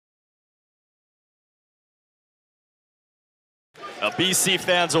BC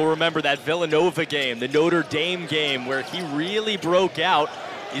fans will remember that Villanova game, the Notre Dame game, where he really broke out.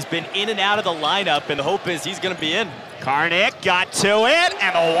 He's been in and out of the lineup, and the hope is he's going to be in. Karnik got to it,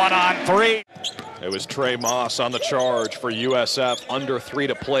 and a 1-on-3. It was Trey Moss on the charge for USF. Under 3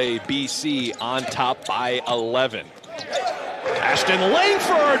 to play. BC on top by 11. Ashton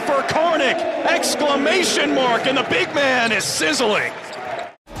Langford for Karnik! Exclamation mark, and the big man is sizzling.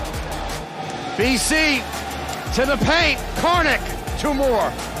 BC to the paint. Karnik, 2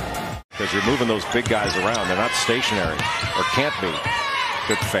 more. Because you're moving those big guys around. They're not stationary, or can't be.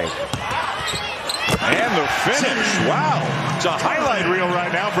 Good fake. And the finish. Wow. It's a highlight reel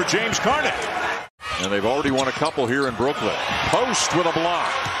right now for James Karnik. And they've already won a couple here in Brooklyn. Post with a block.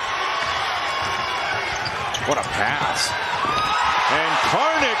 What a pass. And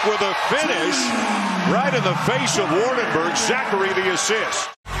Karnik with a finish right in the face of Wardenberg. Zachary the assist.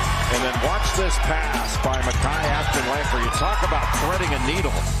 And then watch this pass by Makai Ashton Langford. You talk about threading a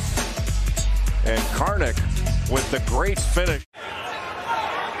needle. And Karnik with the great finish.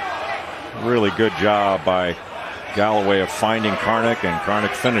 Really good job by Galloway of finding Karnik, and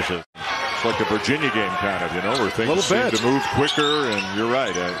Karnik finishes. It's like a Virginia game kind of, you know, where things seem to move quicker, and you're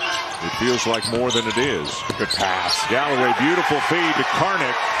right. It feels like more than it is. Good pass. Galloway, beautiful feed to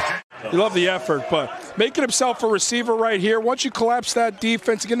Karnik. You love the effort, but making himself a receiver right here, once you collapse that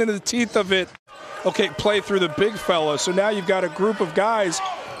defense, get into the teeth of it, okay, play through the big fella. So now you've got a group of guys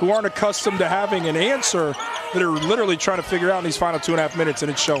who aren't accustomed to having an answer that are literally trying to figure out in these final 2.5 minutes, and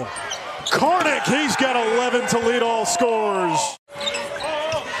it's showing. Karnik, he's got 11 to lead all scores.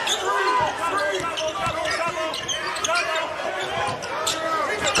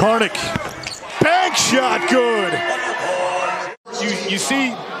 Karnik, bank shot, good. You see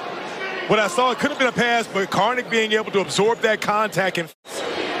what I saw, it could have been a pass, but Karnik being able to absorb that contact. And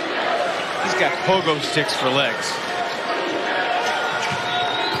he's got pogo sticks for legs.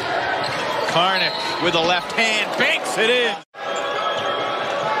 Karnik with a left hand, banks it in.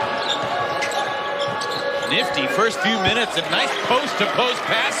 Nifty first few minutes, and nice post-to-post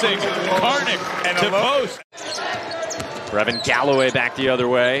passing. Karnik to post. Brevin Galloway back the other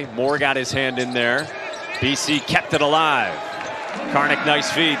way. Moore got his hand in there. BC kept it alive. Karnik, nice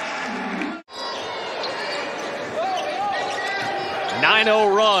feed.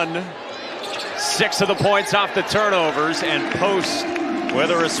 9-0 run. 6 of the points off the turnovers, and Post with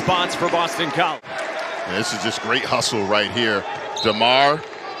a response for Boston College. And this is just great hustle right here. DeMar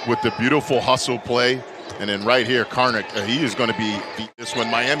with the beautiful hustle play. And then right here, Karnik, he is going to be this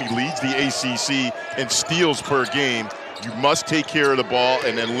when Miami leads the ACC in steals per game. You must take care of the ball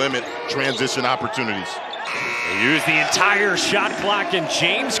and then limit transition opportunities. They use the entire shot clock, and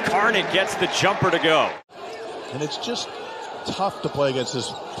James Karnik gets the jumper to go. And it's just tough to play against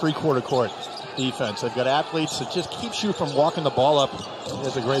this three-quarter court defense. They've got athletes that just keeps you from walking the ball up. He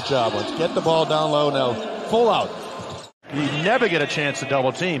does a great job. Let's get the ball down low now. Full out. You never get a chance to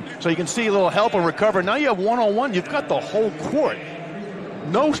double team. So you can see a little help and recover. Now you have one-on-one. You've got the whole court.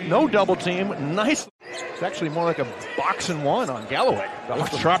 No double team. Nice. It's actually more like a boxing one on Galloway. The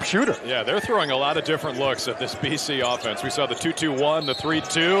sharp shooter. Yeah, they're throwing a lot of different looks at this BC offense. We saw the 2-2-1, the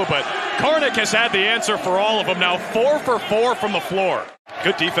 3-2, but Karnik has had the answer for all of them now. 4 for 4 from the floor.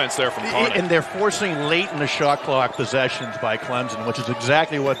 Good defense there from Karnik. And they're forcing late in the shot clock possessions by Clemson, which is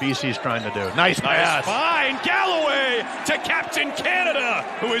exactly what BC's trying to do. Nice pass. Fine. Galloway to Captain Canada,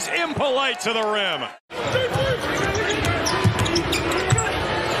 who is impolite to the rim.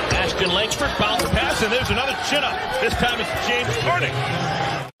 Ashton Langford, bounce pass, and there's another chin-up. This time it's James Karnik.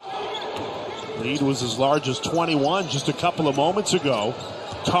 Lead was as large as 21 just a couple of moments ago.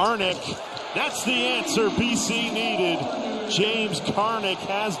 Karnik, that's the answer BC needed. James Karnik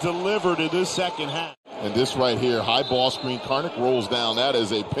has delivered in this second half. And this right here, high ball screen, Karnik rolls down. That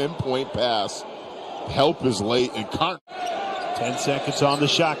is a pinpoint pass. Help is late, and Karnik. 10 seconds on the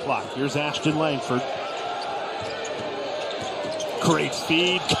shot clock. Here's Ashton Langford. Great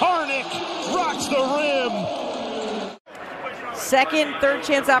feed. Karnik rocks the rim. Second, third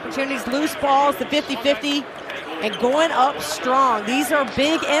chance opportunities, loose balls, the 50-50, and going up strong. These are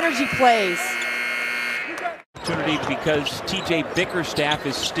big energy plays. Opportunity because TJ Bickerstaff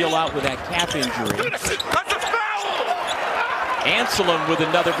is still out with that calf injury. Anselm with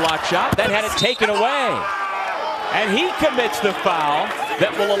another block shot. That had it taken away. And he commits the foul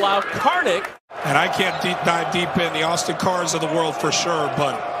that will allow Karnik. And I can't dive deep in the Austin Cars of the world for sure,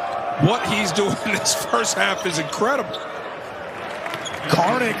 but what he's doing in this first half is incredible.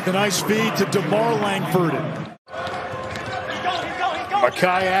 Karnik, the nice feed to DeMar Langford.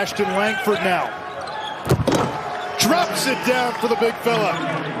 Makai Ashton Langford now. Drops it down for the big fella.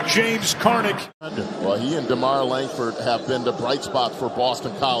 James Karnik. Well, he and DeMar Langford have been the bright spots for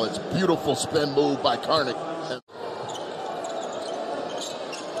Boston College. Beautiful spin move by Karnik.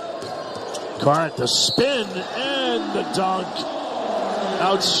 Karnik, the spin and the dunk.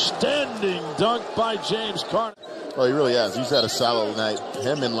 Outstanding dunk by James Karnik. Well, he really has. He's had a solid night.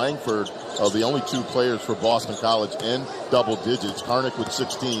 Him and Langford are the only two players for Boston College in double digits. Karnik with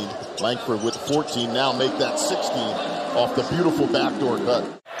 16, Langford with 14. Now make that 16 off the beautiful backdoor cut.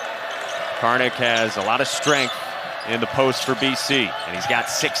 Karnik has a lot of strength in the post for BC, and he's got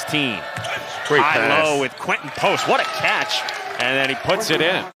 16. Great high pass. low with Quentin Post. What a catch. And then he puts it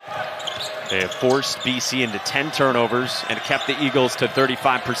in. They have forced BC into 10 turnovers and kept the Eagles to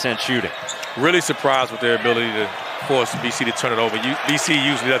 35% shooting. Really surprised with their ability to force BC to turn it over. BC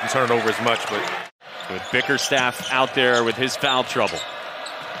usually doesn't turn it over as much, but with Bickerstaff out there with his foul trouble.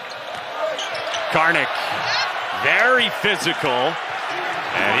 Karnik, very physical,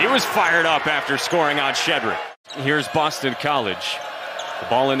 and he was fired up after scoring on Shedrick. Here's Boston College. The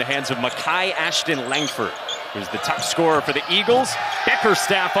ball in the hands of Makai Ashton Langford, who's the top scorer for the Eagles.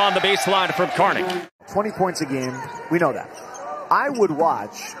 Bickerstaff on the baseline from Karnik. 20 points a game, we know that. I would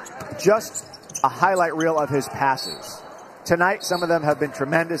watch just a highlight reel of his passes. Tonight, some of them have been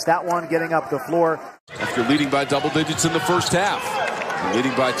tremendous. That one getting up the floor. After leading by double digits in the first half, and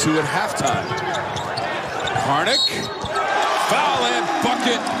leading by 2 at halftime. Karnik, foul and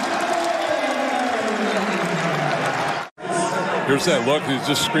bucket. Here's that look. He's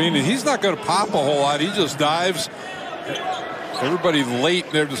just screening. He's not going to pop a whole lot. He just dives. Everybody late.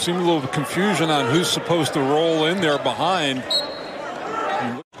 There seemed a little confusion on who's supposed to roll in there behind.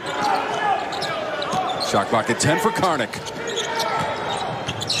 Shot clock at 10 for Karnik.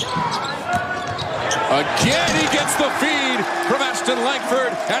 Again, he gets the feed from Ashton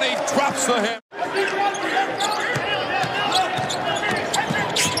Langford, and he drops the hit.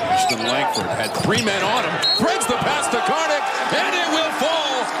 Ashton Langford had 3 men on him, threads the pass to Karnik, and it will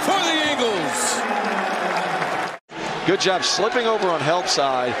fall for the Eagles. Good job slipping over on help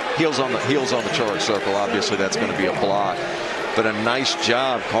side. Heels on the charge circle. Obviously, that's going to be a block. But a nice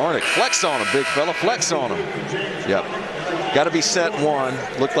job, Karnik. Flex on him, big fella. Flex on him. Yep. Got to be set 1.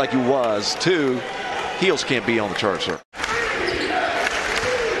 Looked like he was. 2. Heels can't be on the charge circle.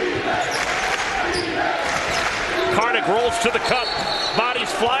 Karnik rolls to the cup.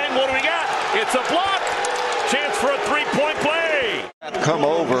 Body's flying. What do we got? It's a block. Chance for a 3-point play. Come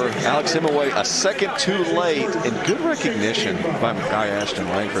over. Alex Hemingway a second too late. And good recognition by Makai Ashton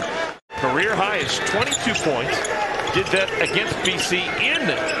Langford. Career high is 22 points. Did that against BC in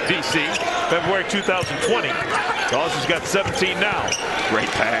BC, February 2020. Dawes has got 17 now. Great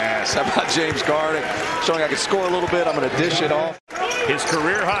pass. How about James Karnik? Showing I can score a little bit. I'm going to dish it off. His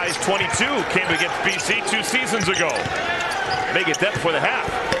career high is 22. Came against BC 2 seasons ago. May get that before the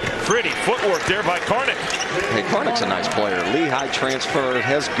half. Pretty footwork there by Karnik. Hey, Karnik's a nice player. Lehigh transfer,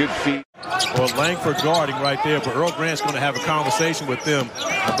 has good feet. Well, Langford guarding right there, but Earl Grant's going to have a conversation with them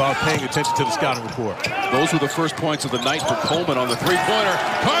about paying attention to the scouting report. Those were the first points of the night for Coleman on the three-pointer.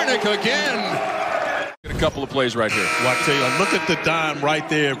 Karnik again. Get a couple of plays right here. Well, I tell you, look at the dime right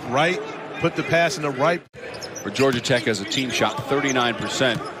there, right? Put the pass in the right. For Georgia Tech as a team shot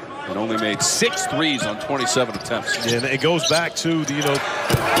 39% and only made 6 threes on 27 attempts. Yeah, and it goes back to the,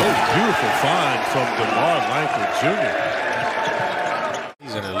 beautiful find from DeMar Langford Jr.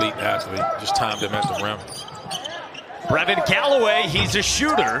 He's an elite athlete. Just timed him at the rim. Brevin Galloway, he's a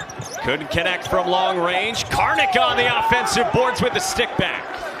shooter. Couldn't connect from long range. Karnik on the offensive boards with the stick back.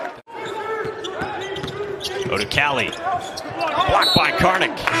 Go to Cali. Blocked by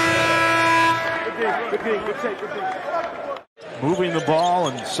Karnik. Moving the ball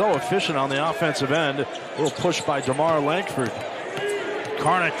and so efficient on the offensive end. A little push by DeMar Langford.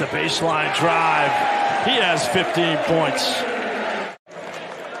 Karnik, the baseline drive. He has 15 points.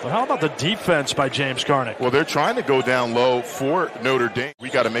 But how about the defense by James Karnik? Well, they're trying to go down low for Notre Dame.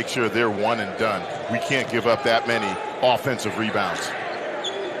 We got to make sure they're one and done. We can't give up that many offensive rebounds.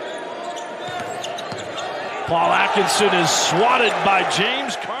 Paul Atkinson is swatted by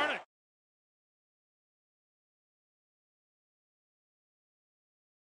James Karnik.